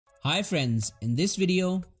Hi friends, in this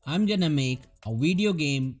video, I'm gonna make a video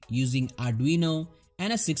game using Arduino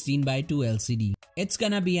and a 16:2 LCD. It's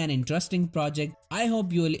gonna be an interesting project. I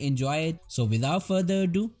hope you will enjoy it. So without further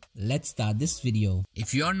ado, let's start this video.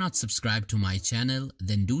 If you're not subscribed to my channel,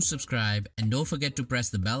 then do subscribe and don't forget to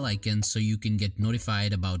press the bell icon so you can get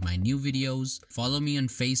notified about my new videos. Follow me on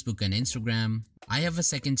Facebook and Instagram. I have a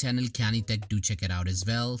second channel, Canitech, do check it out as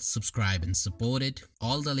well. Subscribe and support it.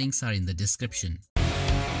 All the links are in the description.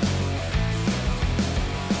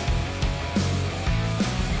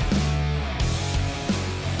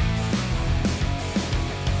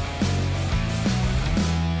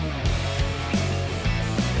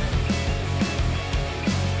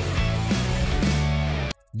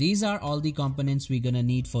 These are all the components we're gonna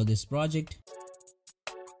need for this project.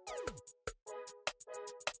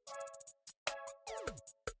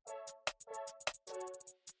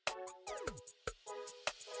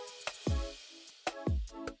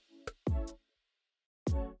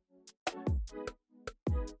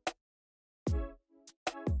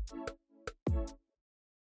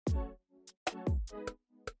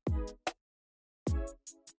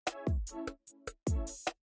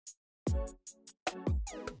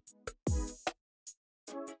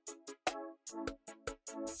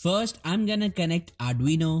 First, I'm gonna connect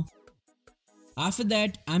Arduino. After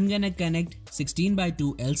that, I'm gonna connect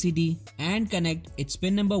 16:2 LCD and connect its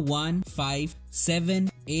pin number 1, 5, 7,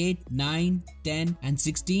 8, 9, 10 and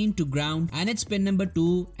 16 to ground and its pin number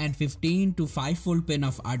 2 and 15 to 5-volt pin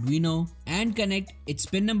of Arduino and connect its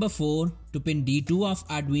pin number 4 to pin D2 of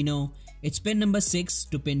Arduino, its pin number 6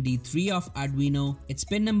 to pin D3 of Arduino, its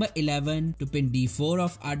pin number 11 to pin D4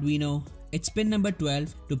 of Arduino, its pin number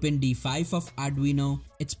 12 to pin D5 of Arduino,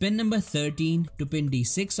 its pin number 13 to pin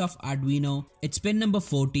D6 of Arduino, its pin number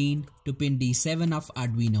 14 to pin D7 of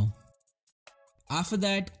Arduino. After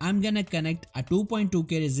that, I'm gonna connect a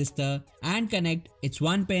 2.2K resistor and connect its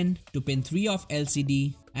one pin to pin 3 of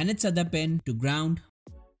LCD and its other pin to ground.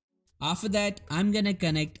 After that, I'm gonna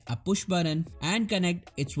connect a push button and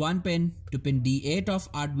connect its one pin to pin D8 of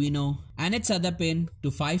Arduino and its other pin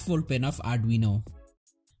to 5-volt pin of Arduino.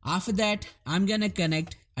 After that, I'm gonna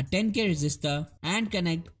connect a 10K resistor and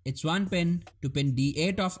connect its one pin to pin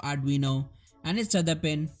D8 of Arduino and its other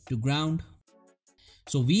pin to ground.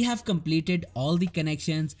 So we have completed all the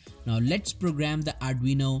connections. Now let's program the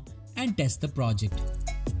Arduino and test the project.